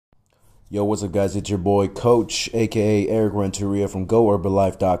Yo, what's up, guys? It's your boy, Coach, aka Eric Renteria from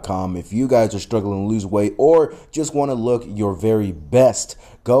GoUrbanLife.com. If you guys are struggling to lose weight or just want to look your very best,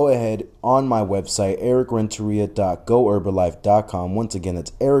 go ahead on my website, ericrenteria.gourbanlife.com. Once again,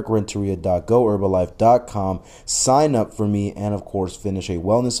 that's ericrenteria.gourbanlife.com. Sign up for me and, of course, finish a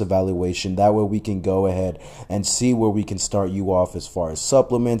wellness evaluation. That way we can go ahead and see where we can start you off as far as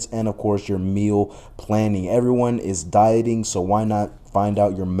supplements and, of course, your meal planning. Everyone is dieting, so why not find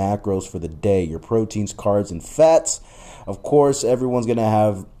out your macros for the day, your proteins, carbs, and fats. Of course, everyone's going to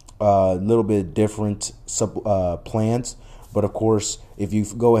have a little bit different plans. But of course, if you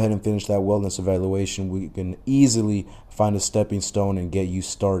go ahead and finish that wellness evaluation, we can easily find a stepping stone and get you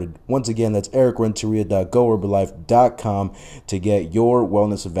started. Once again, that's ericrenteria.gourbanlife.com to get your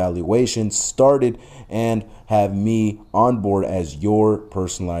wellness evaluation started and have me on board as your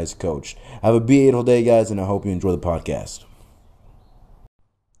personalized coach. Have a beautiful day, guys, and I hope you enjoy the podcast.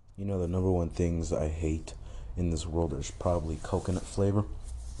 You know, the number one things I hate in this world is probably coconut flavor.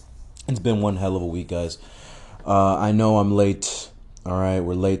 It's been one hell of a week, guys. I know I'm late. All right,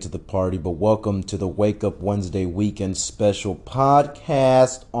 we're late to the party, but welcome to the Wake Up Wednesday weekend special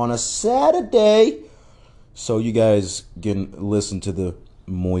podcast on a Saturday. So you guys can listen to the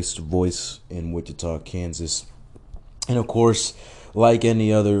moist voice in Wichita, Kansas. And of course, like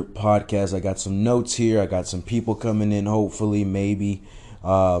any other podcast, I got some notes here. I got some people coming in, hopefully, maybe.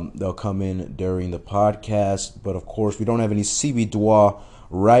 They'll come in during the podcast, but of course we don't have any CB Dwa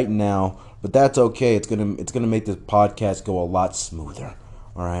right now, but that's okay. It's gonna make this podcast go a lot smoother.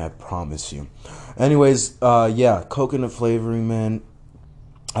 All right, I promise you. Anyways, coconut flavoring, man.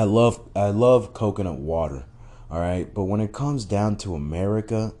 I love coconut water. All right, but when it comes down to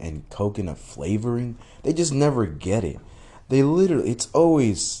America and coconut flavoring, they just never get it. It's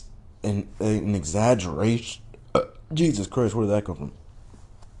always an exaggeration. Jesus Christ, where did that come from?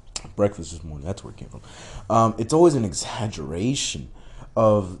 Breakfast this morning, that's where it came from. It's always an exaggeration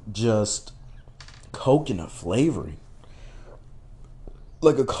of just coconut flavoring.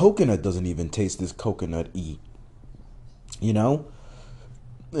 Like a coconut doesn't even taste this coconut-y, you know?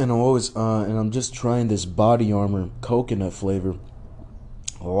 And I'm just trying this Body Armor coconut flavor,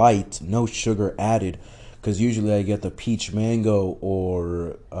 light, no sugar added, because usually I get the peach mango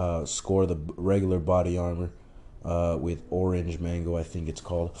or score the regular Body Armor. With orange mango, I think it's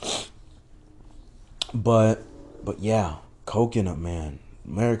called. But yeah, coconut, man.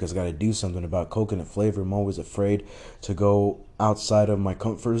 America's got to do something about coconut flavor. I'm always afraid to go outside of my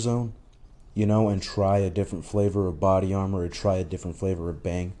comfort zone, and try a different flavor of Body Armor or try a different flavor of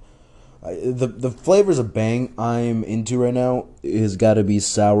Bang. The flavors of Bang I'm into right now has got to be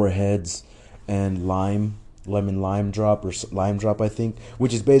Sour Heads and lemon lime drop or lime drop, I think,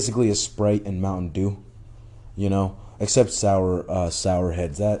 which is basically a Sprite and Mountain Dew. Except sour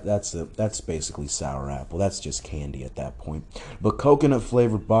heads. That's basically sour apple. That's just candy at that point. But coconut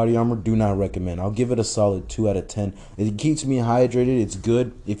flavored Body Armor, do not recommend. I'll give it a solid 2 out of 10. It keeps me hydrated. It's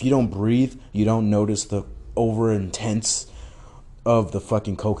good. If you don't breathe, you don't notice the over intense of the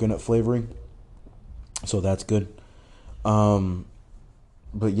fucking coconut flavoring. So that's good.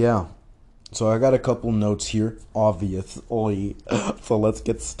 But yeah. So I got a couple notes here, obviously. So let's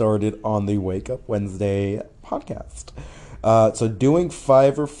get started on the Wake Up Wednesday podcast. So doing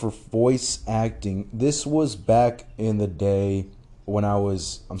Fiverr for voice acting. This was back in the day when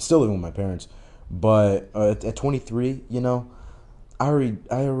I'm still living with my parents, but at 23, I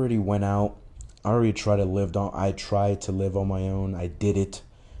already went out. I tried to live on my own. I did it.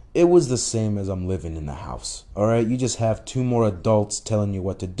 It was the same as I'm living in the house. All right, you just have 2 more adults telling you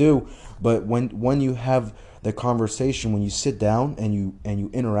what to do. But when you have the conversation, when you sit down and you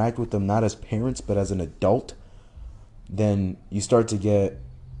interact with them not as parents but as an adult, then you start to get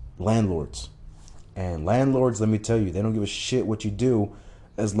landlords. And landlords, let me tell you, they don't give a shit what you do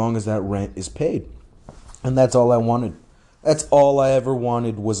as long as that rent is paid. And that's all I wanted. That's all I ever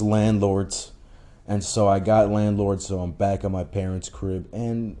wanted was landlords. And so I got landlords, so I'm back at my parents' crib.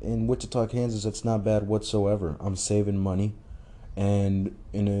 And in Wichita, Kansas, it's not bad whatsoever. I'm saving money. And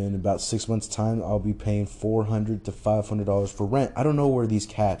in about 6 months' time, I'll be paying $400 to $500 for rent. I don't know where these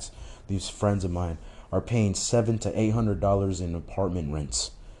friends of mine, are paying $700 to $800 in apartment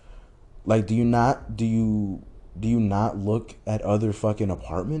rents. Like, do you not look at other fucking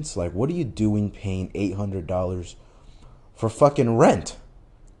apartments? Like, what are you doing paying $800 for fucking rent?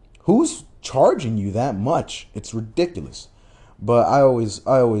 Who's charging you that much? It's ridiculous. But I always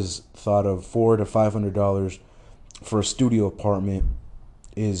thought of $400 to $500 for a studio apartment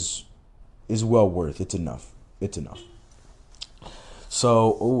is well worth. It's enough.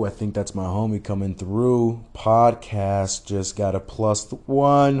 So, I think that's my homie coming through. Podcast just got a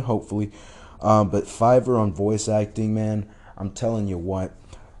 +1, hopefully. But Fiverr on voice acting, man, I'm telling you what,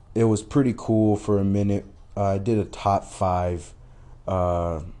 it was pretty cool for a minute. I did a top 5, it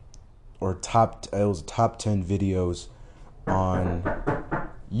was top 10 videos on.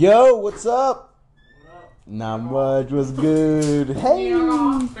 Yo, what's up? Not much. What's good? Hey,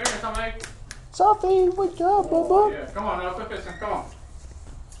 Sophie, what's up, Bubba? Yeah, come on now, quit fishing. Come on.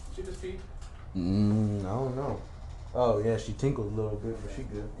 She just peed. I don't know. Oh yeah, she tinkled a little bit, but she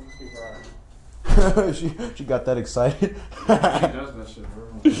good. she got that excited. She does that shit,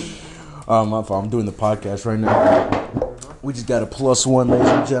 bro. My fault. I'm doing the podcast right now. We just got a +1, ladies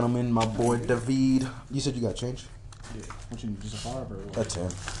and gentlemen. My boy David. You said you got change? Yeah. What you need? Just a 5 or what? A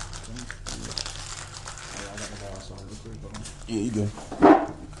 10. Yeah, you good.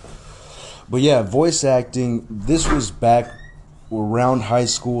 But yeah, voice acting. This was back around high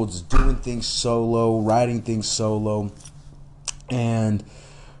school, just doing things solo, writing things solo, and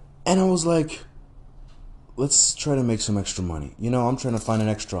I was like, let's try to make some extra money. I'm trying to find an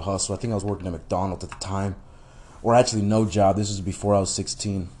extra hustle. I think I was working at McDonald's at the time, or actually no job. This was before I was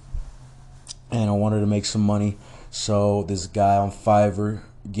 16, and I wanted to make some money. So this guy on Fiverr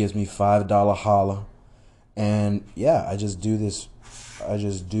gives me $5 holla, and yeah, I just do this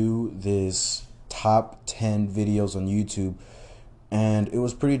top 10 videos on YouTube. And it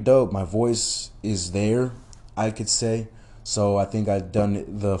was pretty dope. My voice is there, I could say. So I think I've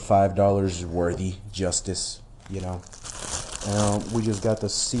done the $5 worthy justice, And we just got the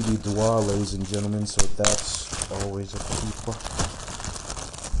CD Dua, ladies and gentlemen. So that's always a keeper.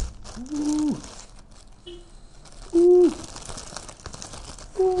 Ooh. Ooh.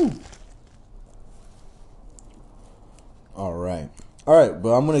 Ooh. All right, but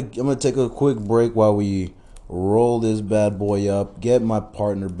I'm gonna take a quick break while we roll this bad boy up, get my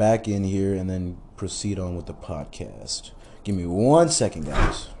partner back in here, and then proceed on with the podcast. Give me 1 second,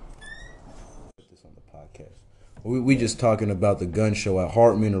 guys. Put this on the podcast. We just talking about the gun show at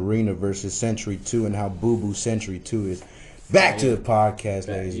Hartman Arena versus Century 2 and how boo-boo Century 2 is. Back to the podcast,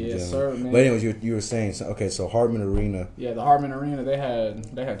 ladies and gentlemen. Sir, man. But anyways, you were saying, okay, so Hartman Arena. Yeah, the Hartman Arena, they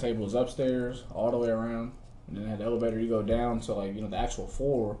had tables upstairs all the way around. And then they had the elevator, you go down to the actual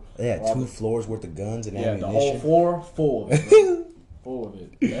floor. They had 2 floors worth of guns and ammunition. Yeah, the whole floor full of it, bro. Full of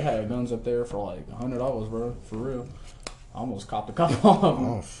it. They had guns up there for $100, bro, for real. I almost copped a couple of them.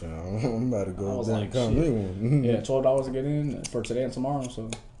 Oh shit! I'm about to go there and come in. Yeah, $12 to get in for today and tomorrow. So.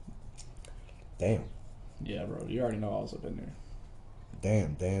 Damn. Yeah, bro. You already know I was up in there.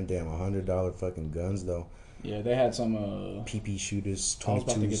 Damn. $100 fucking guns though. Yeah, they had some PP shooters. 22s. I was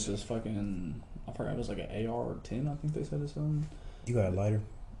about to get this fucking. I forgot it was like an AR-10. I think they said it's something. You got a lighter?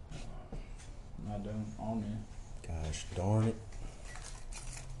 I don't. On me. Gosh darn it!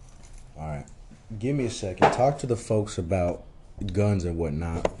 All right. Give me a second. Talk to the folks about guns and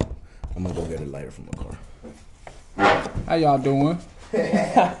whatnot. I'm gonna go get a lighter from the car. How y'all doing?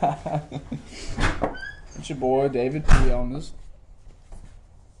 It's your boy David P on this.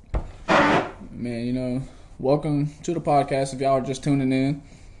 Man, welcome to the podcast. If y'all are just tuning in,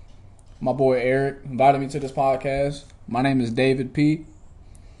 my boy Eric invited me to this podcast. My name is David P.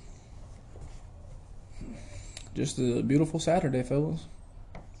 Just a beautiful Saturday, fellas.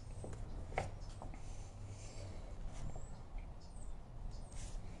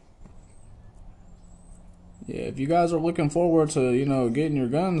 Yeah, if you guys are looking forward to, getting your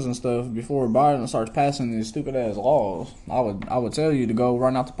guns and stuff before Biden starts passing these stupid ass laws, I would tell you to go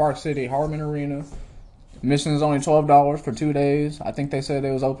run out to Park City, Hartman Arena. Admission is only $12 for 2 days. I think they said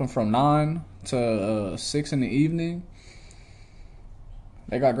it was open from 9 to 6 in the evening.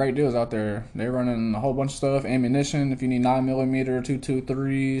 They got great deals out there. They're running a whole bunch of stuff, ammunition, if you need 9mm,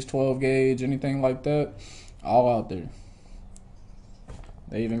 223s, 12 gauge, anything like that, all out there.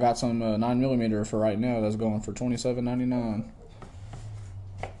 They even got some 9mm for right now that's going for $27.99.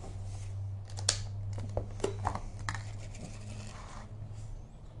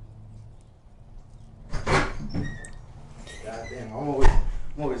 Goddamn, I'm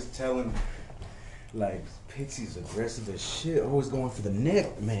always telling, Pixie's aggressive as shit. Always going for the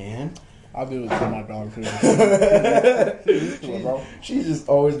neck, man. I do it to my dog too. She's just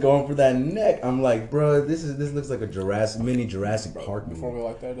always going for that neck. I'm like, bro, this looks like a mini Jurassic Park movie. Before we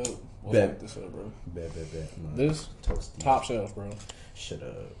lock that up, let's Bet. lock this up, bro. Bet. No, This toasty. top shelf, bro. Shut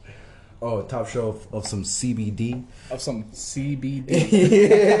up. Oh, top shelf of some CBD. Of some CBD.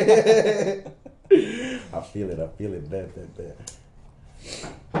 I feel it. Bet.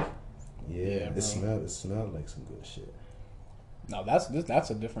 Yeah, it smelled like some good shit. No, that's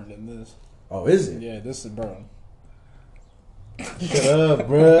a different than this. Oh, is it? Yeah, this is, bro. Shut up,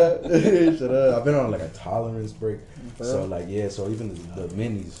 bruh. Shut up. I've been on like a tolerance break. For So real? like yeah, so even the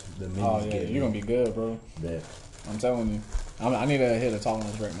minis, Oh yeah, get you're gonna be good, bro. that. I'm telling you. I need to hit a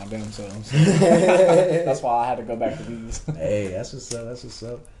tolerance break my damn self. That's why I had to go back to these. Hey, that's what's up. That's what's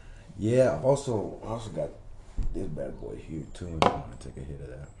up. Yeah. I also got this bad boy here too. I want to take a hit of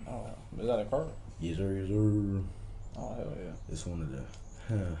that. Oh, is that a card? Yes sir, yes sir. Oh hell yeah. It's one of the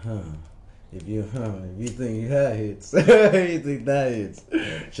If you think you have hits, you think that hits,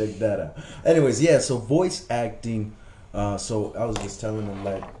 check that out. Anyways, yeah. So voice acting. So I was just telling them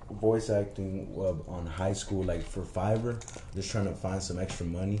like voice acting on high school, like for Fiverr, just trying to find some extra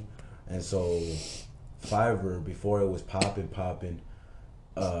money, and so Fiverr before it was popping.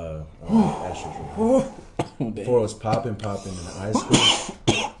 Before it was popping in high school,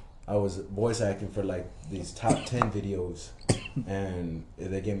 I was voice acting for like these top 10 videos, and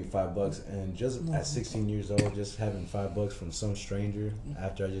they gave me $5. And just at 16 years old, just having $5 from some stranger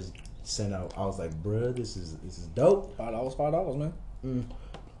after I just sent out, I was like, bruh, this is dope. $5, man.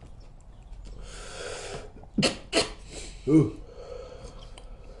 Ooh.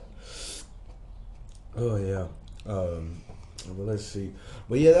 Oh yeah. Well, let's see.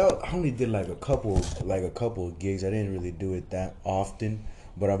 But yeah, I only did like a couple of gigs. I didn't really do it that often,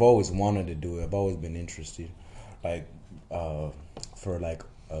 but I've always wanted to do it. I've always been interested, like for like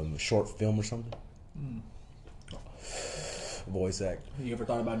a short film or something. Voice act. You ever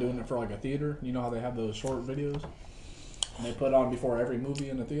thought about doing it for like a theater? You know how they have those short videos and they put on before every movie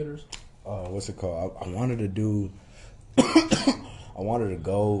in the theaters? What's it called? I wanted to do. I wanted to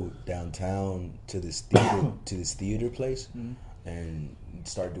go downtown to this theater place and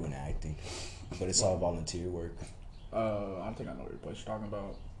start doing acting, but it's all volunteer work. I think I know what place you're talking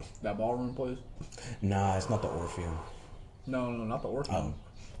about. That ballroom place? Nah, it's not the Orpheum. No, not the Orpheum.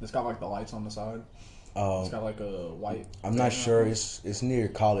 It's got like the lights on the side. It's got like a white. I'm not sure. It's near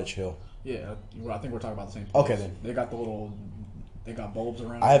College Hill. Yeah, I think we're talking about the same place. Okay then. They got the little. They got bulbs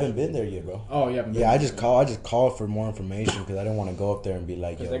around. I haven't been there yet, bro. Oh, you haven't been Yeah, there I just called for more information because I didn't want to go up there and be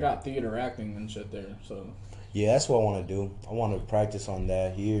like, yo. Because they got theater acting and shit there, so. Yeah, that's what I want to do. I want to practice on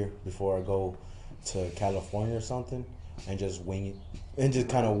that here before I go to California or something, and just wing it, and just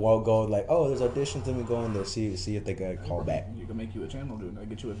kind of go like, oh, there's auditions. Let me go in there see if they got call back. You can make you a channel, dude. I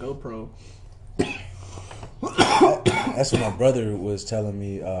get you a GoPro. That's what my brother was telling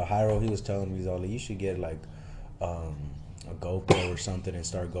me. Hyro, he was telling me, he's all like, you should get like a GoPro or something and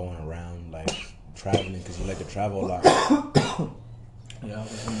start going around like traveling because you like to travel a lot. Yeah,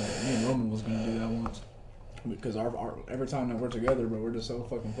 me and Roman was gonna do that once because our every time that we're together, bro, we're just so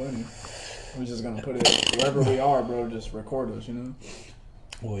fucking funny. We're just gonna put it wherever we are, bro. Just record us, you know.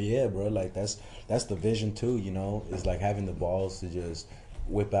 Well, yeah, bro. Like that's the vision too. You know, is like having the balls to just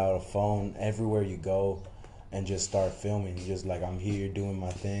whip out a phone everywhere you go and just start filming. Just like, I'm here doing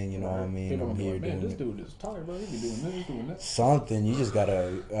my thing. You know what I mean? People I'm be here like, man, doing this dude is tired, bro. He be doing this, doing that. something. You just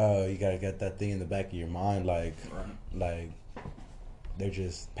gotta get that thing in the back of your mind, like they're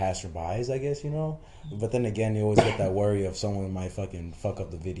just passerbys, I guess, you know. But then again, you always get that worry of someone might fucking fuck up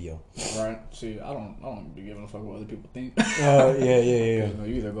the video. Right. See, I don't be giving a fuck what other people think. Yeah. You know,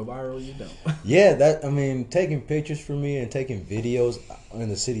 you either go viral or you don't. Yeah, taking pictures for me and taking videos in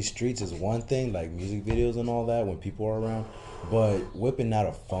the city streets is one thing, like music videos and all that when people are around. But whipping out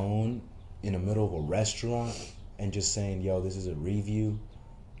a phone in the middle of a restaurant and just saying, yo, this is a review,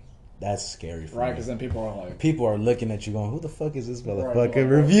 that's scary for me. Right, because then people are like... People are looking at you going, who the fuck is this motherfucker Right,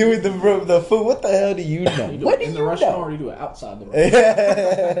 reviewing the food? What the hell do you know? You do What it do in you the restaurant know? or you do it outside the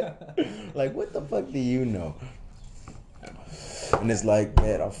restaurant? Like, what the fuck do you know? And it's like,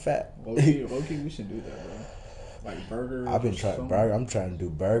 man, I'm fat. Low-key, we should do that, bro. Like burgers. I'm trying to do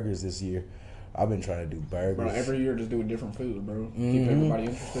burgers this year. I've been trying to do burgers. Bro, every year just do a different food, bro. Keep everybody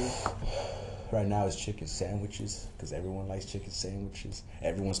interested. Right now it's chicken sandwiches because everyone likes chicken sandwiches.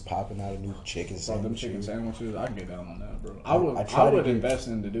 Everyone's popping out a new chicken Bro, sandwich. them chicken sandwiches, I can get down on that, bro. I I would invest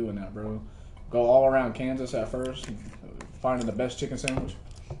into doing that, bro. Go all around Kansas at first, finding the best chicken sandwich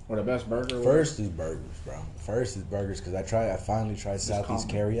or the best burger. First is burgers, bro. First is burgers because I finally tried Southeast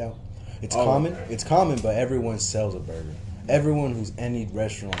Carryout. It's common. Okay. It's common, but everyone sells a burger. Everyone who's any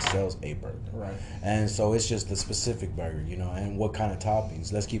restaurant sells a burger. Right. And so it's just the specific burger, you know, and what kind of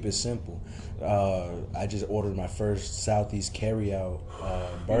toppings. Let's keep it simple. I just ordered my first Southeast Carryout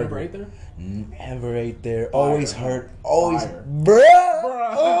burger. You never ate there? Never ate there. Fire. Always heard. Always, Fire. bruh.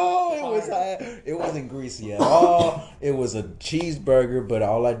 Oh, it was high. It wasn't greasy at all. It was a cheeseburger, but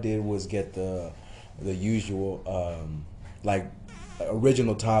all I did was get the usual like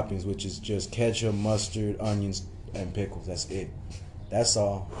original toppings, which is just ketchup, mustard, onions, and pickles. That's it. That's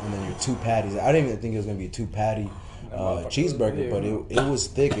all. And then your two patties. I didn't even think it was gonna be a two patty cheeseburger, but it was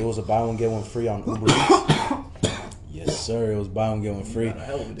thick. It was a buy one get one free on Uber Eats. Yes, sir. It was buy one get one free.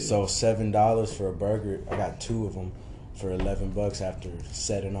 So $7 for a burger. I got 2 of them for $11 after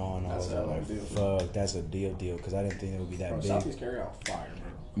setting on. I was like, fuck, that's a deal, because I didn't think it would be that big. Southeast carryout fire,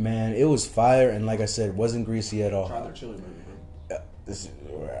 bro. Man, it was fire, and like I said, wasn't greasy at all. Try their chili burger,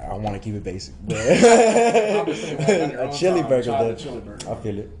 bro. I want to keep it basic. I'm just saying, a chili burger, though. Chili burger, I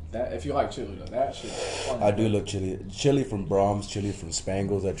feel it. That if you like chili, though, that shit. I do love chili. Chili from Brahms, chili from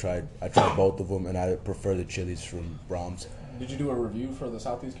Spangles. I tried both of them, and I prefer the chilies from Brahms. Did you do a review for the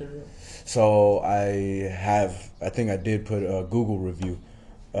Southeast carryout? So I think I did put a Google review,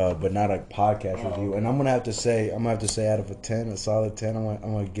 but not a podcast review. And I'm gonna have to say out of a solid 10, I'm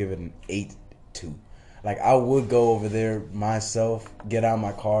gonna give it an 8.2. Like, I would go over there myself, get out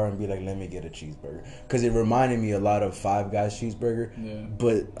my car, and be like, let me get a cheeseburger. Because it reminded me a lot of Five Guys cheeseburger. Yeah.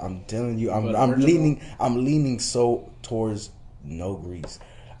 But I'm telling you, I'm leaning so towards no grease.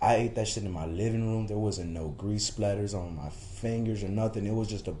 I ate that shit in my living room. There wasn't no grease splatters on my fingers or nothing. It was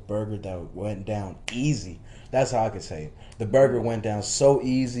just a burger that went down easy. That's how I could say it. The burger went down so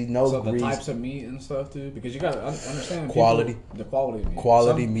easy, no grease. So the types of meat and stuff, too? Because you got to understand quality. The quality of meat.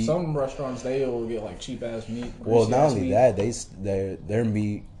 Quality meat. Some restaurants, they'll get like cheap-ass meat. Well, not only that, their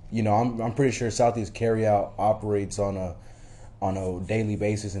meat, you know, I'm pretty sure Southeast Carryout operates on a daily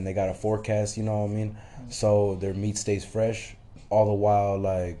basis, and they got a forecast, you know what I mean? So their meat stays fresh. All the while,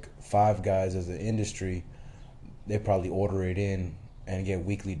 like, Five Guys as an industry, they probably order it in and get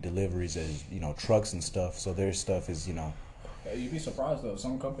weekly deliveries as, you know, trucks and stuff. So their stuff is, you know. Yeah, you'd be surprised, though.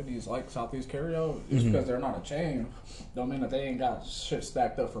 Some companies like Southeast Carryout, just because they're not a chain, don't mean that they ain't got shit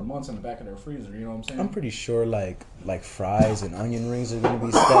stacked up for months in the back of their freezer. You know what I'm saying? I'm pretty sure, like fries and onion rings are going to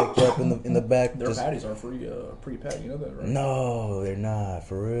be stacked up in the back. Their patties are pre-packed. You know that, right? No, they're not.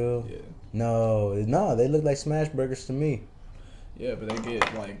 For real? Yeah. No, they look like smash burgers to me. Yeah, but they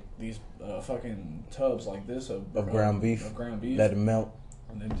get like these fucking tubs like this of ground beef. Let it melt.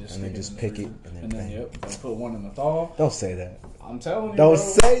 And then just pick it. And then they'll put one in the thaw. Don't say that. I'm telling you. Don't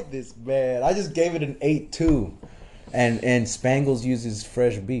say this, man. I just gave it an 8.2. And Spangles uses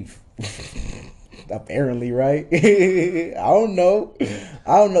fresh beef. Apparently, right? I don't know.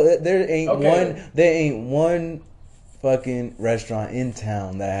 There ain't one fucking restaurant in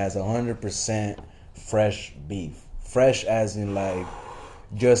town that has 100% fresh beef. Fresh as in, like,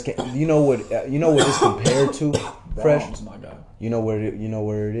 just can't, you know what it's compared to? Fresh. Brahms, my guy. You know where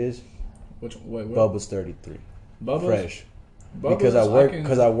it is? Wait. Bubba's 33. Bubba's? Fresh. Bubba's,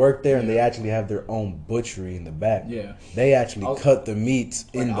 Because I work there, and they actually have their own butchery in the back. Yeah. They actually cut the meats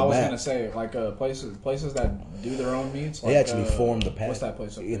in the back. I was gonna say, like, places that do their own meats. Like, they actually form the pack. What's that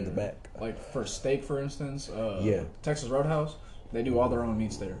place up in there? the back? Like for steak, for instance. Yeah. Texas Roadhouse. They do all their own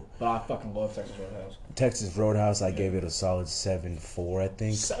meats there. But I fucking love Texas Roadhouse. Texas Roadhouse, I gave it a solid 7.4, I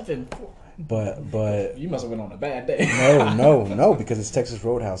think. 7.4. But you must have been on a bad day. No, because it's Texas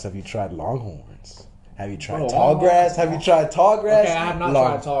Roadhouse. Have you tried Longhorns? Have you tried Tallgrass? Have you tried Tallgrass? Okay, I have not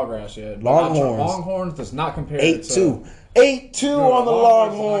tried Tallgrass yet. Longhorns does not compare 8.2. 8.2 on the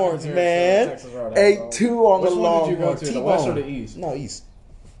Longhorns, man. 8.2 on the Longhorns. Which one did you go to? The West or the East? No, East.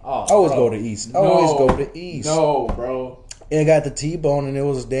 Oh, always go to East. Always go to East. No, bro. It got the T-bone, and it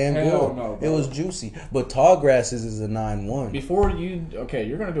was damn Hell good. No, it was juicy. But Tallgrass's is a 9.1.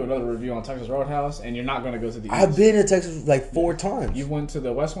 You're going to do another review on Texas Roadhouse, and you're not going to go to the East. I've been to Texas like 4 times. You went to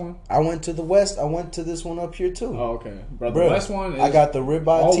the West one? I went to the West. I went to this one up here, too. Oh, okay. Bro, the West one is... I got the ribeye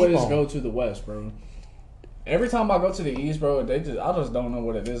always T-bone. Go to the West, bro. Every time I go to the East, bro, I just don't know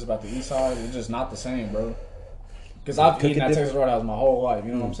what it is about the East side. It's just not the same, bro. Because I've eaten at Texas Roadhouse my whole life,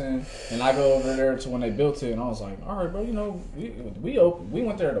 you know what I'm saying? And I go over there to when they built it, and I was like, all right, bro, you know, we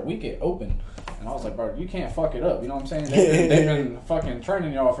went there the week it opened. And I was like, bro, you can't fuck it up, you know what I'm saying? They've been fucking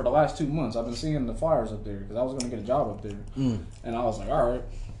training y'all for the last 2 months. I've been seeing the flyers up there because I was going to get a job up there. And I was like, all right,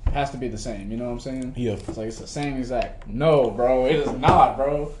 has to be the same, you know what I'm saying? Yeah. It's like, it's the same exact. No, bro, it is not,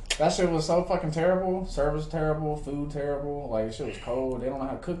 bro. That shit was so fucking terrible. Service terrible, food terrible. Like, shit was cold. They don't know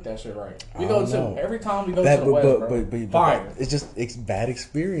how to cook that shit right. Every time we go to the West, fire. It's bad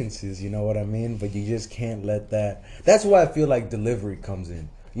experiences, you know what I mean? But you just can't let that. That's why I feel like delivery comes in.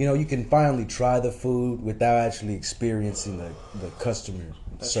 You know, you can finally try the food without actually experiencing the customer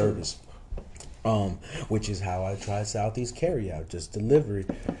service. Which is how I tried Southeast Carryout, just delivery,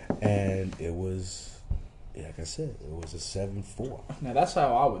 and it was. Like I said, it was a 7.4. Now that's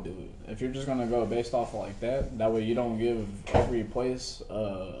how I would do it. If you're just gonna go based off of like that way you don't give every place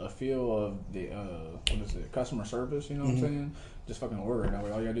a feel of the customer service. You know what I'm saying? Just fucking order it. That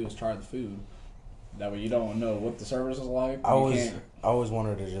way all you gotta do is try the food. That way you don't know what the service is like. I always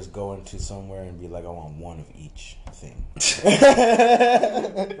wanted to just go into somewhere and be like, I want one of each thing.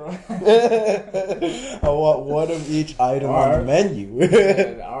 I want one of each item on the menu.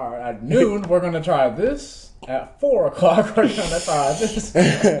 All right, at noon we're gonna try this. At 4 o'clock we're gonna try this.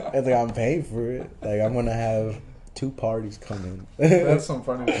 It's like I'm paying for it. Like I'm gonna have 2 parties coming. That's some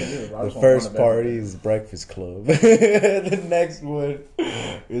funny shit. The first party is Breakfast Club. The next one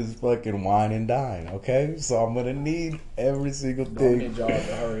is fucking wine and dine. Okay, so I'm gonna need every single thing. Don't need y'all to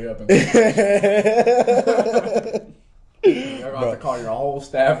hurry up and. You're gonna have to call your whole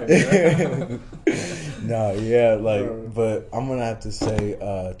staff. No, yeah, like, but I'm gonna have to say,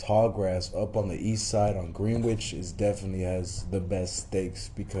 Tallgrass up on the east side on Greenwich is definitely has the best steaks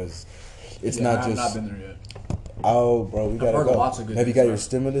because it's not just. I've not been there yet. Oh, bro, we gotta go. Lots of good have you got your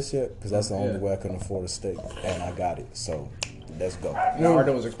stimulus yet? Because that's the only way I can afford a steak, and I got it. So let's go. And I heard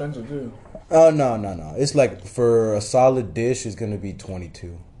it was expensive too. Oh no. It's like for a solid dish, it's gonna be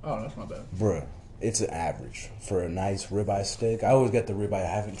 $22. Oh, that's not bad, bruh. It's an average for a nice ribeye steak. I always get the ribeye. I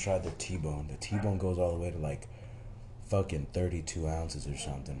haven't tried the T-bone. The T-bone goes all the way to like fucking 32 ounces or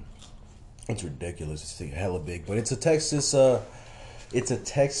something. It's ridiculous. It's like hella big, but it's a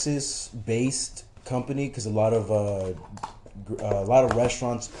Texas-based company because a lot of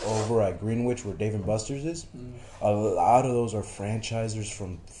restaurants over at Greenwich, where Dave and Buster's is, a lot of those are franchisers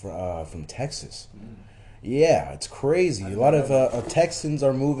from Texas. Yeah, it's crazy. A lot of Texans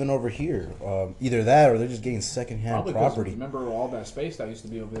are moving over here. Either that or they're just getting secondhand property. Remember all that space that used to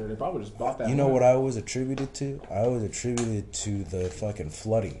be over there? They probably just bought that. You know what I always attributed to? I always attributed to the fucking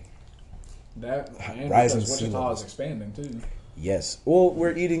flooding. That and rising because sea Wichita levels. is expanding too. Yes. Well,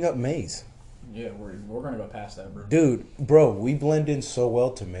 we're eating up maize. Yeah, we're gonna go past that, bro. Dude, bro, we blend in so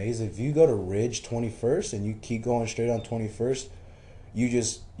well to maize. If you go to Ridge 21st and you keep going straight on 21st,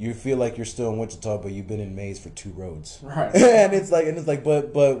 you feel like you're still in Wichita, but you've been in Maze for 2 roads. Right. and it's like,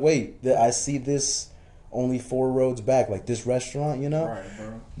 but wait, I see this only 4 roads back, like this restaurant, you know. Right,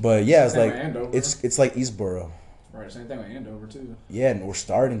 bro. But yeah, it's Same like with it's like Eastboro. Right, same thing with Andover too. Yeah, and we're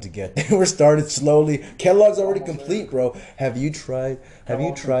starting to get there. We're starting slowly. Kellogg's already complete, bro. Have you tried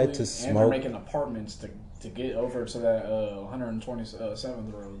to smoke? And they're making apartments to get over to that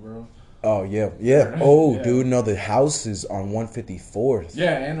 127th road, bro. Oh yeah. Oh, Yeah. dude, no, the house is on 154th.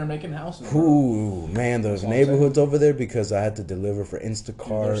 Yeah, and they're making houses. Bro. Ooh, man, those neighborhoods over there, because I had to deliver for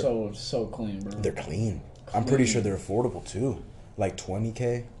Instacart. Dude, they're so clean, bro. They're clean. I'm pretty sure they're affordable too, like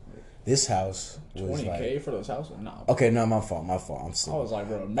 $20K. This house was $20K like, for this house? Nah. okay, no, my fault. I'm I silly. was like,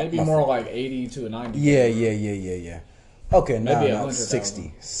 bro, maybe more like 80 to 90. Yeah. Okay, Maybe no,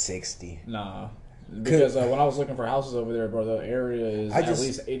 100,000. 60. Nah. Because when I was looking for houses over there, bro, the area is at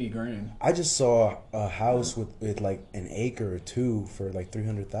least 80 grand. I just saw a house with like an acre or 2 for like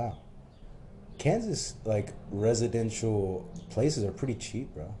 300,000. Kansas, like, residential places are pretty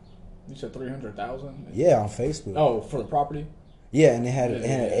cheap, bro. You said 300,000? Yeah, on Facebook. Oh, for the property? Yeah, and it had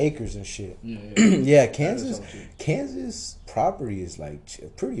acres and shit. Yeah. Yeah, Kansas property is like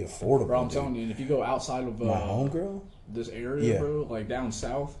pretty affordable. Bro, I'm telling you, if you go outside of my homegirl, this area, bro, like down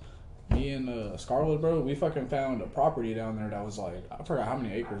south, me and Scarlett, bro, we fucking found a property down there that was like, I forgot how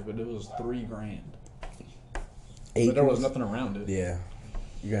many acres, but it was $3 grand. But there was nothing around it. Yeah.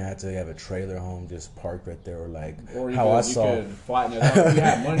 You're gonna have to have a trailer home just parked right there, or like or how I saw. You could flatten it out. If you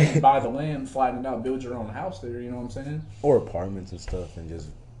have money to buy the land, flatten it out, build your own house there. You know what I'm saying? Or apartments and stuff, and just,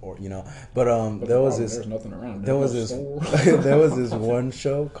 or you know. But there's nothing around. There was this one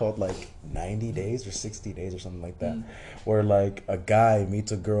show called like 90 Days or 60 Days or something like that, where like a guy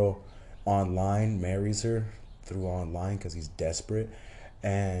meets a girl online, marries her through online because he's desperate,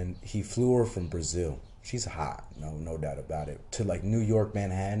 and he flew her from Brazil. She's hot, no doubt about it, to like New York,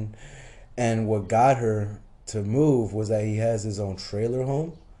 Manhattan. And what got her to move was that he has his own trailer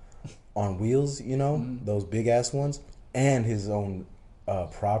home on wheels, you know, those big ass ones, and his own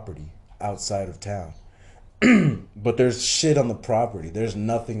property outside of town. But there's shit on the property. There's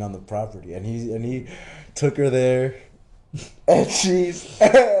nothing on the property. And he took her there. And she's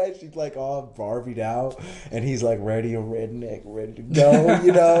like all Barbied out, and he's like ready to go.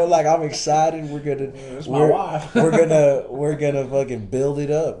 You know, like I'm excited. We're gonna fucking build it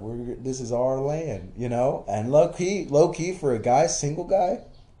up. This is our land, you know. And low key for a guy, single guy,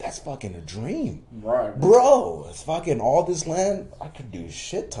 that's fucking a dream, right, bro? It's fucking all this land. I could do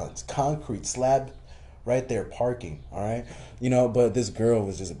shit tons, concrete slab, right there, parking. All right, you know. But this girl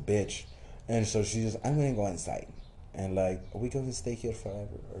was just a bitch, and so I'm gonna go inside. And like, are we going to stay here forever?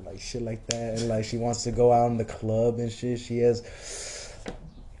 Or like shit like that. And like, she wants to go out in the club and shit. She has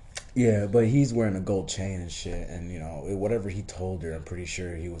Yeah, but he's wearing a gold chain and shit, and whatever he told her, I'm pretty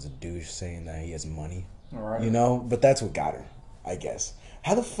sure he was a douche saying that he has money. All right. But that's what got her, I guess.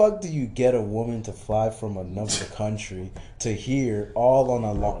 How the fuck do you get a woman to fly from another country to here all on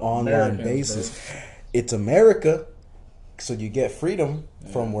an online basis? Bro. It's America, so you get freedom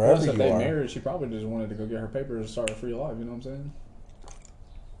from wherever Plus, you if they are. Married, she probably just wanted to go get her papers and start a free life. You know what I'm saying?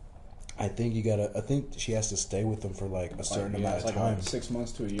 I think she has to stay with them for like a certain amount of time. Like 6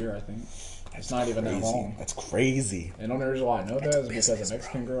 months to a year, I think. It's not even that long. That's crazy. And the only reason why I know that is because a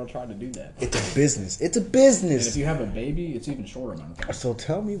Mexican girl tried to do that. It's a business. It's a business. And if you have a baby, it's even shorter amount of time. So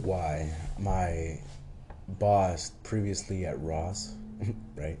tell me why my boss previously at Ross,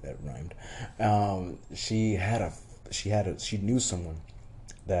 right? That rhymed. She knew someone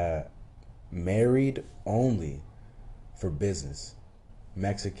that married only for business.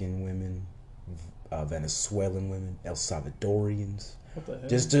 Mexican women, Venezuelan women, El Salvadorians. What the hell?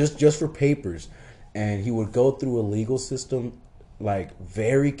 Just for papers. And he would go through a legal system like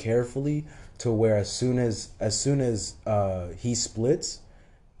very carefully to where as soon as he splits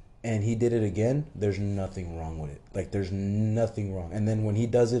and he did it again, there's nothing wrong with it. Like there's nothing wrong. And then when he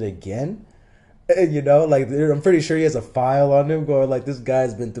does it again, like I'm pretty sure he has a file on him going like this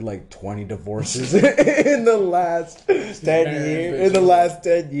guy's been through like 20 divorces in the last 10 years. In the last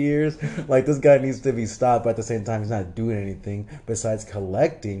 10 years, like this guy needs to be stopped. But at the same time, he's not doing anything besides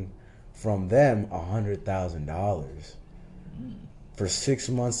collecting from them $100,000 for 6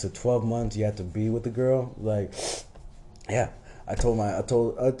 months to 12 months. You have to be with the girl. Like, yeah, I told my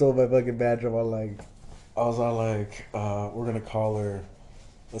fucking manager, I was all like, we're gonna call her.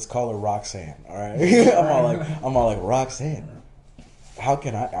 Let's call her Roxanne, all right? I'm all like Roxanne. How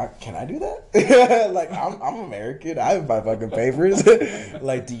can I do that? Like I'm American. I have my fucking papers.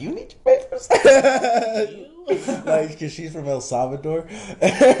 Like, do you need your papers? Like, cause she's from El Salvador,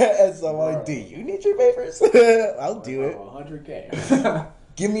 and so I'm like, do you need your papers? I'll do it. $100K.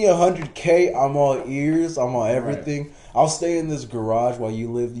 Give me $100K. I'm all ears. I'm all everything. Right. I'll stay in this garage while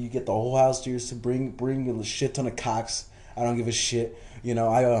you live. You get the whole house to yourself. Bring a shit ton of cocks. I don't give a shit. I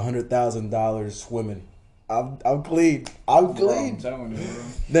got $100,000 swimming. I'm clean. I'm clean. Bro, I'm telling you, bro.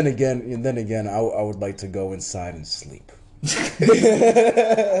 Then again, I would like to go inside and sleep. Alright,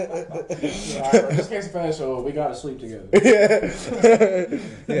 this case special, we gotta sleep together.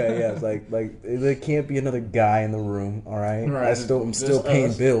 Yeah. It's like there can't be another guy in the room. All right. I'm still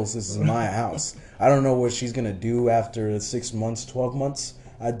paying bills. This is my house. I don't know what she's gonna do after 6 months, 12 months.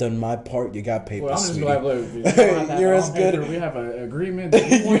 I've done my part. You got papers. Well, I'm just glad. Look, you're as good. We have an agreement.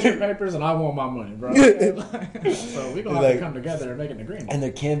 You want your papers, and I want my money, bro. So we're gonna have to come together and make an agreement. And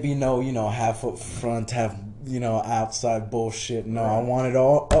there can't be no, half up front, half, outside bullshit. No, right. I want it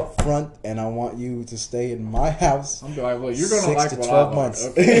all up front, and I want you to stay in my house. I'm like, look, you're gonna like 6 to 12 months.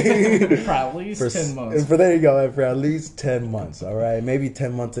 Okay. For at least 10 months. There you go. For at least 10 months. All right, maybe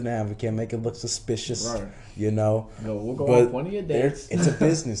 10 months and a half. We can't make it look suspicious. Right. No, we'll go on plenty of dates. It's a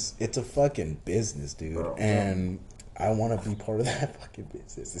business. It's a fucking business, dude. Bro, and I want to be part of that fucking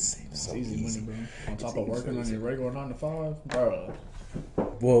business. It's so easy money, bro. On top of working on your regular 9 to 5, bro.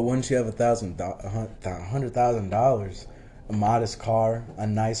 Well, once you have $100,000, a modest car, a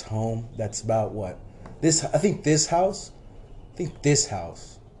nice home, that's about what? I think this house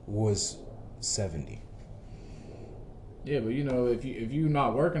was 70. Yeah, but if you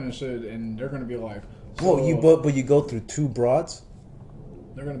not working and shit, and they're gonna be like, but you go through 2 broads.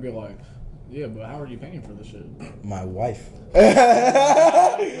 They're gonna be like, yeah, but how are you paying for this shit? My wife.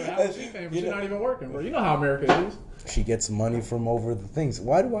 How is she paying for? She's not even working, bro. You know how America is. She gets money from over the things.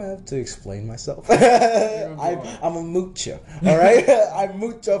 Why do I have to explain myself? I'm a moocher, all right. I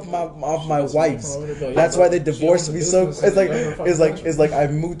mooch off my wives. That's why they divorced me. So it's like I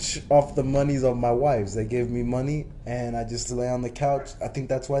mooch off the monies of my wives. They give me money, and I just lay on the couch. I think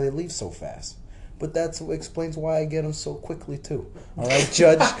that's why they leave so fast. But that's what explains why I get them so quickly too. All right,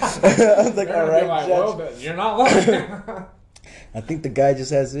 Judge. I was like, all right, Judge. Well, you're not lying. I think the guy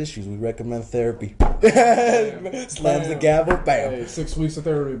just has issues. We recommend therapy. Slams the gavel, bam. Hey, 6 weeks of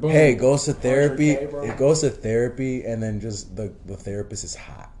therapy, boom. Hey, goes to therapy. It goes to therapy, and then just the therapist is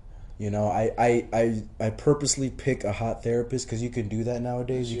hot. I purposely pick a hot therapist because you can do that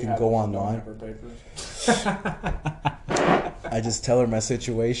nowadays. You can go online. I just tell her my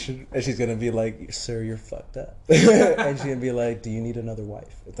situation, and she's gonna be like, "Sir, you're fucked up," and she's gonna be like, "Do you need another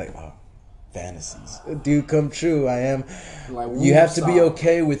wife?" It's like, oh. Fantasies do come true. I am. You have to be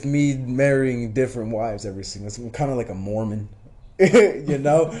okay with me marrying different wives every single. I'm kind of like a Mormon,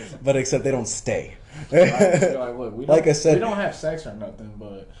 but except they don't stay. Like, look, like I said, we don't have sex or nothing,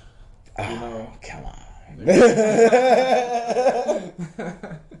 but come on.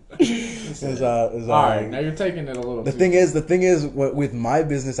 It's all right, now you're taking it a little. The thing is, with my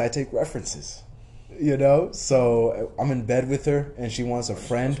business, I take references. You know, so I'm in bed with her, and she wants a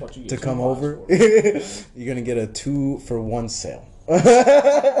friend to come over. You're gonna get a 2-for-1 sale.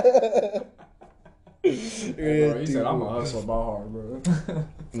 Hey, bro, he said I'm a hustle by heart, bro.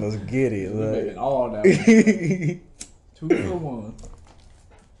 Let's get it. We making all that. 2-for-1.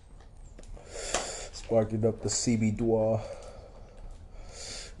 Sparking up the CB Dwa.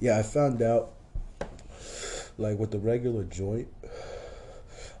 Yeah, I found out, like with the regular joint,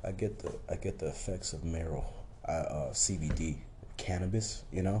 I get the effects of CBD, cannabis,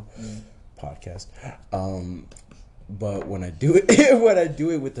 podcast. But when I do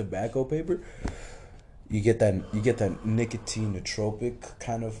it with tobacco paper, you get that nicotine nootropic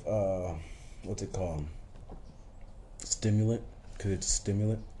kind of what's it called? Stimulant, because it's a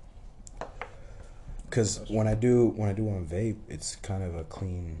stimulant. Because when I do on vape, it's kind of a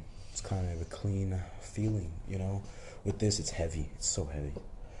clean feeling, With this, it's heavy. It's so heavy.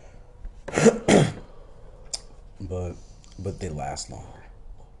 but they last longer.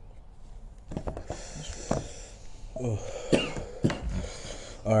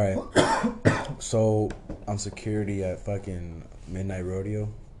 All right. So I'm security at fucking Midnight Rodeo.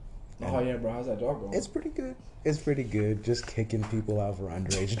 Oh yeah, bro. How's that dog going? It's pretty good. Just kicking people out for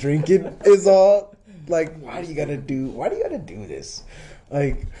underage drinking is all. Like, why do you gotta do this?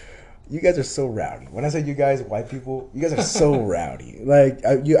 Like, you guys are so rowdy. When I say you guys, white people, you guys are so rowdy. Like,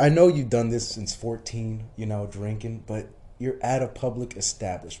 I know you've done this since 14, drinking, but you're at a public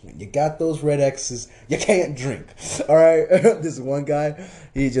establishment. You got those red X's. You can't drink. All right? This one guy,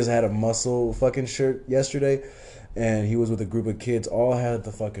 he just had a muscle fucking shirt yesterday, and he was with a group of kids.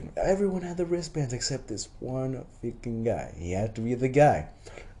 Everyone had the wristbands except this one freaking guy. He had to be the guy.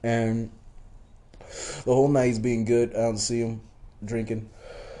 And the whole night he's being good. I don't see him drinking.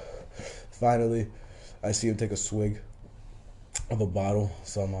 Finally, I see him take a swig of a bottle.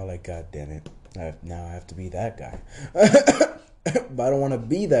 So I'm all like, God damn it. Now I have to be that guy. But I don't want to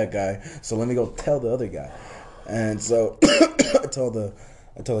be that guy. So let me go tell the other guy. And so I tell the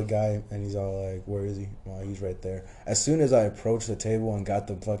guy, and he's all like, where is he? Well, he's right there. As soon as I approached the table and got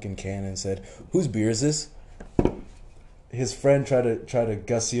the fucking can and said, whose beer is this? His friend tried to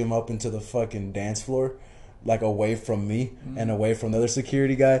gussy him up into the fucking dance floor, like away from me and away from the other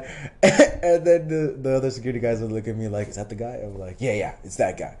security guy. And then the other security guys would look at me like, is that the guy? I'm like, yeah, it's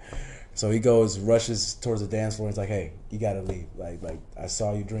that guy. So he rushes towards the dance floor and he's like, hey, you gotta leave. Like I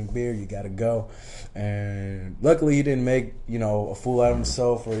saw you drink beer, you gotta go. And luckily he didn't make, a fool out of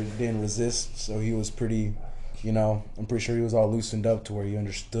himself, or he didn't resist. So he was pretty, I'm pretty sure he was all loosened up to where he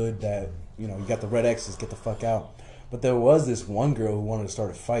understood that, you got the red X's, get the fuck out. But there was this one girl who wanted to start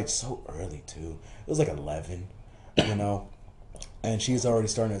a fight so early, too. It was like 11, and she's already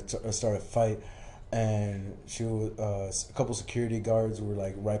starting to start a fight. And she was, a couple security guards were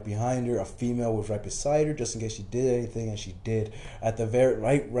like right behind her. A female was right beside her, just in case she did anything, and she did. At the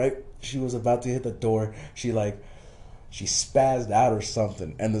very right, she was about to hit the door. She spazzed out or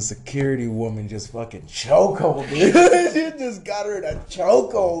something, and the security woman just fucking chokehold, dude. She just got her in a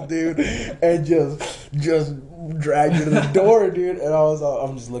chokehold, dude, and just dragged her to the door, dude. And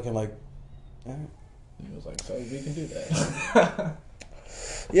I'm just looking like, eh. He was like, so we can do that.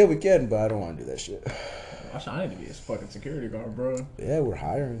 Yeah, we can, but I don't want to do that shit. I need to be a fucking security guard, bro. Yeah, we're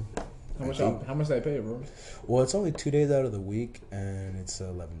hiring. How much they pay, bro? Well, it's only 2 days out of the week, and it's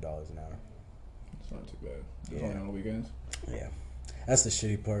 $11 an hour. It's not too bad. It's only on the weekends. Yeah, that's the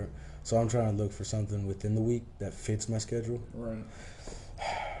shitty part. So I'm trying to look for something within the week that fits my schedule. Right.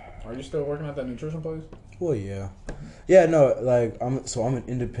 Are you still working at that nutrition place? Well, yeah. Yeah, no, like I'm an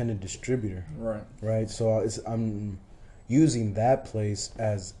independent distributor. Right. Right. So I'm using that place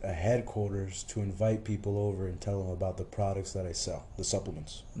as a headquarters to invite people over and tell them about the products that I sell, the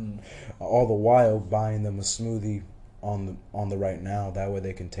supplements. All the while buying them a smoothie on the right now. That way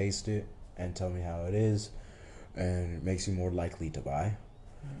they can taste it and tell me how it is, and it makes you more likely to buy.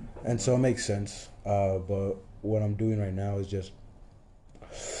 And so it makes sense. But what I'm doing right now is just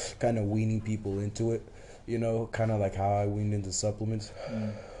kind of weaning people into it, kind of like how I weaned into supplements.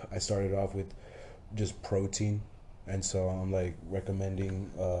 I started off with just protein. And so I'm like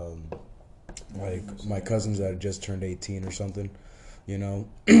recommending like my cousins that just turned 18 or something,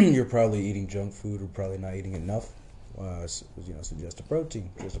 you're probably eating junk food or probably not eating enough. Suggest a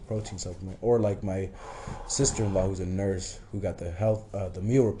protein supplement. Or like my sister-in-law who's a nurse who got the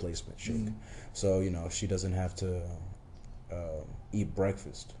meal replacement shake. So, she doesn't have to eat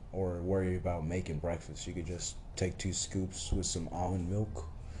breakfast or worry about making breakfast. She could just take 2 scoops with some almond milk,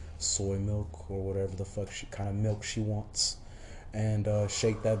 soy milk or whatever the fuck kind of milk she wants, and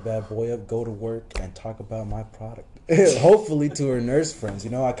shake that bad boy up, go to work, and talk about my product. Hopefully to her nurse friends.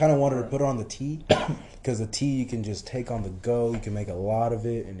 I kind of wanted to put her on the tea, because the tea you can just take on the go. You can make a lot of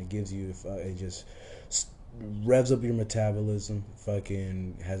it, and it gives you, it just revs up your metabolism.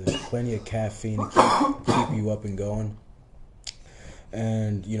 Fucking has plenty of caffeine to keep you up and going.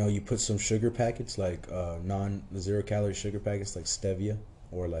 And you put some sugar packets, like zero calorie sugar packets, like stevia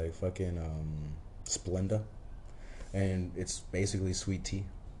or like fucking Splenda, and it's basically sweet tea.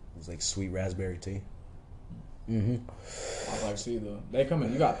 It's like sweet raspberry tea. I like see though. They come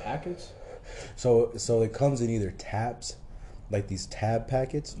in. You got packets. So it comes in either tabs, like these tab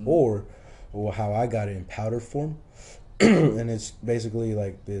packets, or how I got it in powder form, and it's basically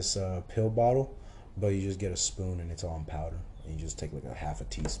like this pill bottle, but you just get a spoon and it's all in powder. And you just take like a half a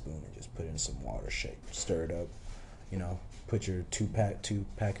teaspoon and just put it in some water, shake, stir it up. Put your two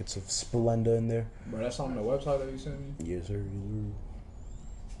packets of Splenda in there. Bro, that's on the website that you sent me? Yes, sir.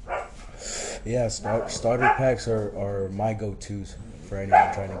 Yeah, starter packs are my go-tos for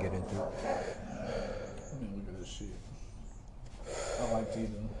anyone trying to get into it. Let me look at this shit. I like tea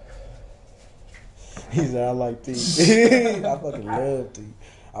though. He said, I like tea. I fucking love tea.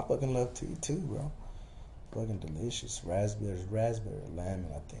 I fucking love tea too, bro. Fucking delicious. Raspberry, lemon,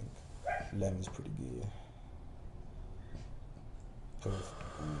 I think. Lemon's pretty good.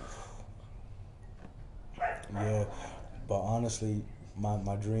 Yeah, but honestly,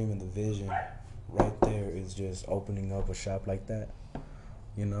 my dream and the vision right there is just opening up a shop like that.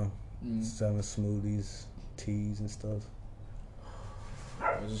 Selling smoothies, teas, and stuff.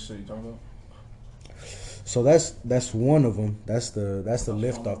 What's this shit you talking about? So that's one of them. That's the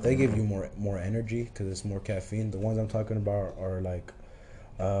lift off. They give you more energy because it's more caffeine. The ones I'm talking about are like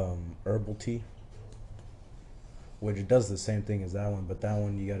herbal tea, which does the same thing as that one, but that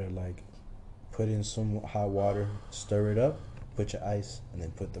one you gotta like put in some hot water, stir it up, put your ice, and then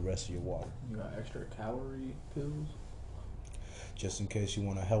put the rest of your water. You got extra calorie pills? Just in case you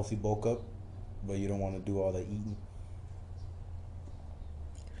want a healthy bulk up, but you don't want to do all the eating.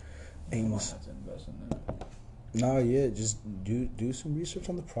 Aimless. Have to invest in that. No, yeah, just do some research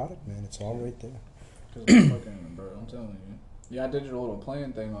on the product, man. It's all right there. Cause fucking, bro, I'm telling you. Yeah, I did your little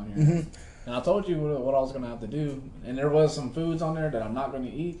plan thing on here. And I told you what I was going to have to do. And there was some foods on there that I'm not going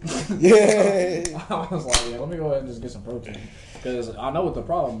to eat. Yeah. So I was like, yeah, let me go ahead and just get some protein. Because I know what the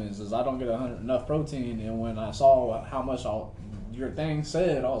problem is I don't get enough protein. And when I saw how much your thing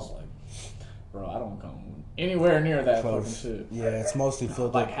said, I was like, bro, I don't come anywhere near that fucking shit. Yeah, it's mostly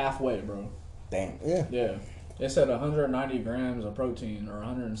filled like up. halfway, bro. Damn. Yeah. Yeah. It said 190 grams of protein or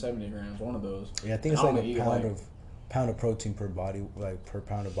 170 grams, one of those. Yeah, I think it's like a pound of protein per body, like per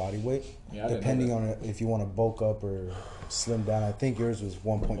pound of body weight. Yeah, depending on if you want to bulk up or slim down. I think yours was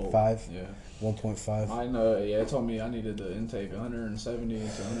 1.5. Yeah. 1.5. I know. Yeah, it told me I needed to intake 170 to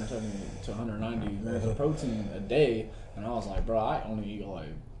 190 grams of protein a day, and I was like, bro, I only eat like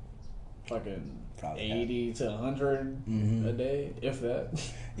fucking probably 80 to 100 a day, if that.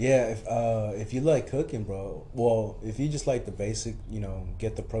 Yeah, if you like cooking, bro. Well, if you just like the basic,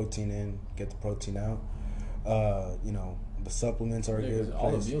 get the protein in, get the protein out. The supplements are good. All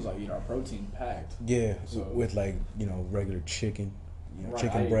the meals I eat are protein packed. Yeah, so, with like regular chicken,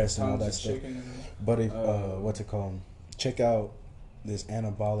 chicken breast and all that stuff. But if what's it called? Check out this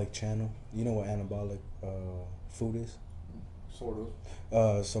anabolic channel. You know what anabolic food is? Sort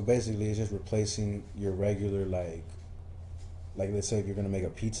of. So basically, it's just replacing your regular like let's say if you're gonna make a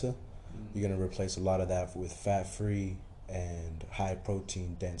pizza, you're gonna replace a lot of that with fat-free and high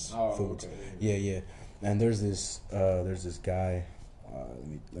protein dense foods. Okay. Yeah. And there's this guy.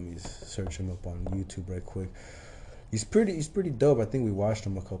 Let me search him up on YouTube right quick. He's pretty dope. I think we watched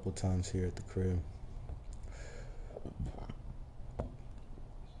him a couple times here at the crib.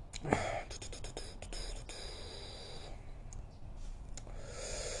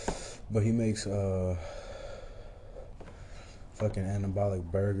 But he makes fucking anabolic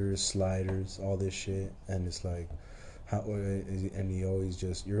burgers, sliders, all this shit, and it's like, and he always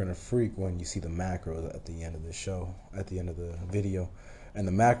just, you're gonna freak when you see the macros at the end of the show, at the end of the video, and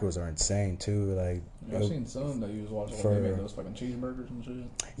the macros are insane too. Like I've seen some that you was watching for, they make those fucking cheeseburgers and shit.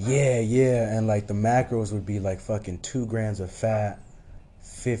 Yeah, and like the macros would be like fucking 2 grams of fat,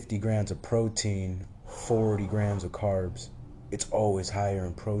 50 grams of protein, 40 grams of carbs. It's always higher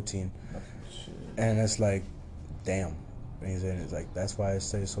in protein, and it's like, damn. And it's like, that's why I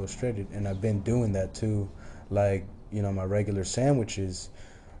stay so restricted, and I've been doing that too. Like, my regular sandwiches,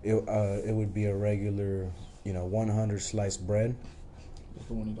 it would be a regular, 100 sliced bread. That's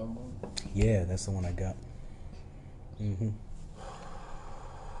the one you talking about? Yeah, that's the one I got.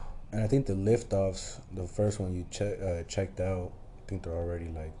 And I think the lift-offs, the first one you checked out, I think they're already,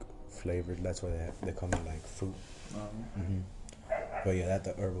 like, flavored. That's why they come in, like, fruit. But, yeah, that's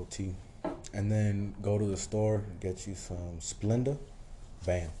the herbal tea. And then go to the store, get you some Splenda.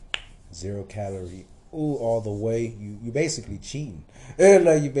 Bam. 0 calorie. Ooh, all the way. You basically cheating.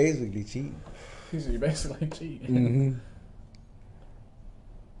 Like, you basically cheating. You basically cheating. Mm-hmm.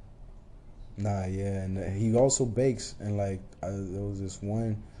 Nah, yeah, and he also bakes, and like there was this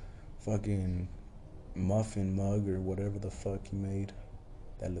one fucking muffin mug or whatever the fuck he made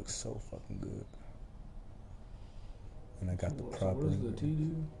that looks so fucking good. And I got the proper. So what does the tea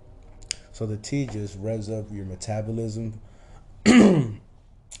do? So the tea just revs up your metabolism,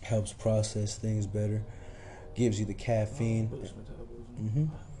 helps process things better, gives you the caffeine. Mm-hmm.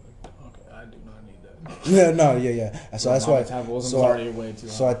 Okay, I do not need that. Yeah. So that's why. Already way too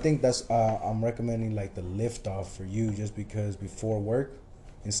so I think that's I'm recommending like the lift off for you, just because before work,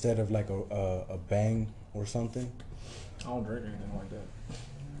 instead of like a bang or something. I don't drink anything like that.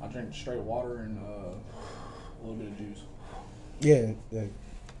 I drink straight water and a little bit of juice. Yeah,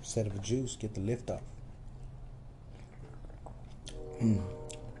 instead of a juice, get the lift off.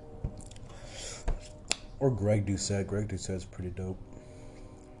 Or Greg Doucette. Greg Doucette's pretty dope.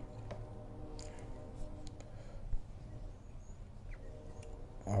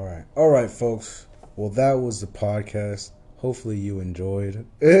 All right, folks. Well, that was the podcast. Hopefully you enjoyed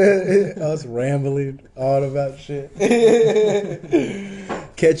us rambling on about shit.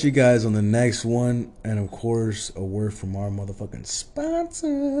 Catch you guys on the next one. And, of course, a word from our motherfucking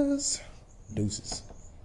sponsors. Deuces.